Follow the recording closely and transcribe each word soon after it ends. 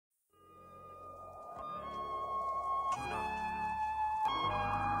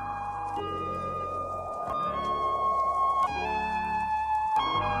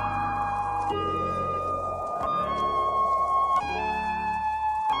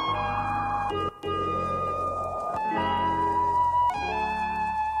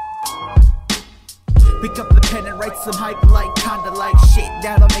Pick up the pen and write some hype like kinda like shit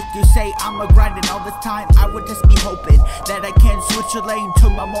that'll make you say I'm a grinding all this time. I would just be hoping that I can switch a lane to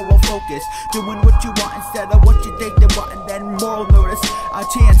my moral focus, doing what you want instead of what you think they want, and then moral notice, a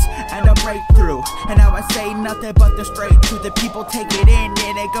chance and a breakthrough. And now I say nothing but the straight truth. The people take it in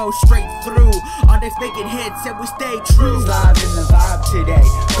and it goes straight through. On this making hits and we stay true. It's live in the vibe today,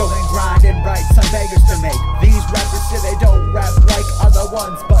 go and grind and write some bangers to make. These rappers say they don't rap like other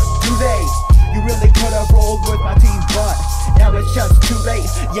ones, but do they? You really could've rolled with my team, but now it's just too late.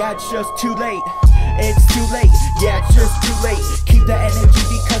 Yeah, it's just too late. It's too late. Yeah, it's just too late. Keep the energy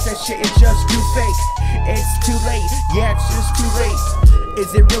because that shit is just too fake. It's too late. Yeah, it's just too late.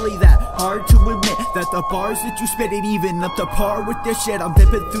 Is it really that hard to admit that the bars that you spit ain't even up to par with this shit? I'm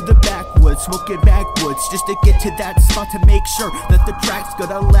dipping through the backwoods, smoking backwoods, just to get to that spot to make sure that the track's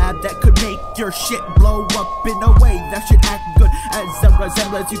got a lab that could make your shit blow up in a way that should act good. As a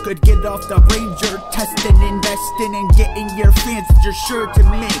resemblance you could get off the brains you're testing, investing, and getting your fans that you're sure to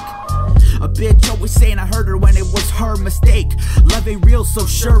make. A bitch always saying I heard her when it was her mistake. Love ain't real, so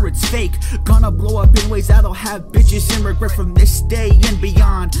sure it's fake. Gonna blow up in ways that'll have bitches in regret from this day and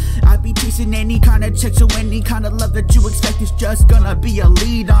beyond. I be chasing any kind of check, so any kind of love that you expect is just gonna be a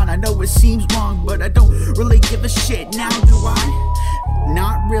lead on. I know it seems wrong, but I don't really give a shit now, do I?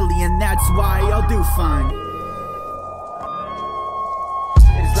 Not really, and that's why I'll do fine.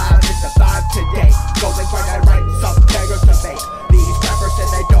 It's live in the vibe today, go and grind and write some bangers to make. These rappers say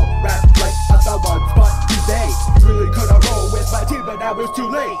they don't rap like other ones, but do they? Really could've rolled with my team, but now it's too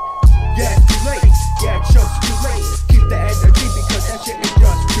late. Yeah, it's too late. Yeah, it's just too late. Keep the energy because that shit is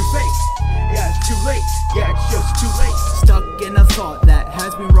just too fake. Yeah, it's too late. Yeah, it's just too late. Stuck in a thought that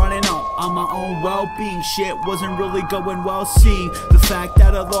has been running up on my own well-being. Shit wasn't really going well, seeing the fact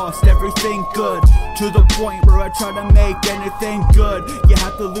that I lost everything good, to the point where I try to make anything good. You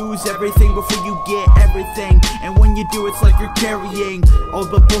have to lose everything before you get everything, and when you do it's like you're carrying all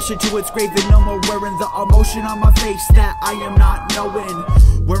the bullshit to its grave, and no more wearing the emotion on my face that I am not knowing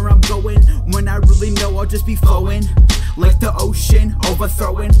where I'm going, when I really know I'll just be flowing like the ocean,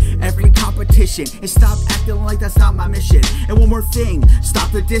 overthrowing every competition. And stop acting like that's not my mission. And one more thing, stop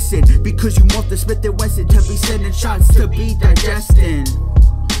the dissing, because you want the Smith and Wesson to be sending shots to be digesting.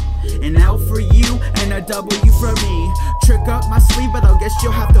 An L for you and a W for me. Trick up my sleeve, but I guess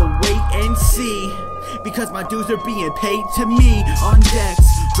you'll have to wait and see, because my dues are being paid to me. On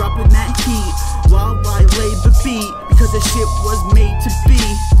decks, dropping that heat while I lay the beat, because the shit was made to be.